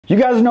You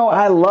guys know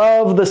I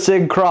love the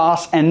SIG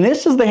Cross, and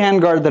this is the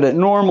handguard that it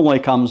normally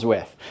comes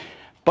with.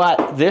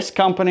 But this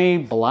company,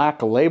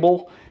 Black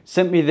Label,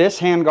 sent me this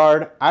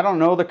handguard. I don't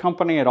know the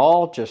company at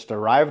all, just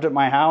arrived at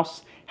my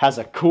house. Has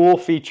a cool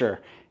feature.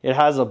 It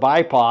has a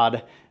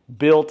bipod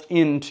built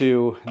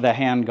into the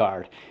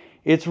handguard.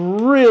 It's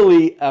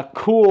really a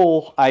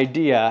cool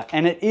idea,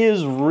 and it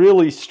is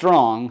really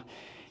strong,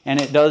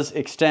 and it does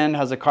extend,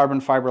 has a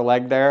carbon fiber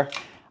leg there.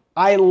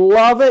 I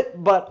love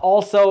it, but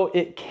also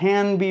it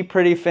can be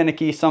pretty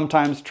finicky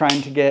sometimes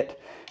trying to get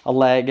a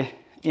leg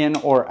in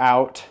or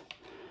out,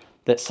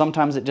 that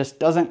sometimes it just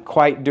doesn't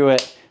quite do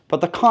it. But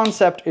the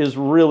concept is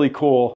really cool.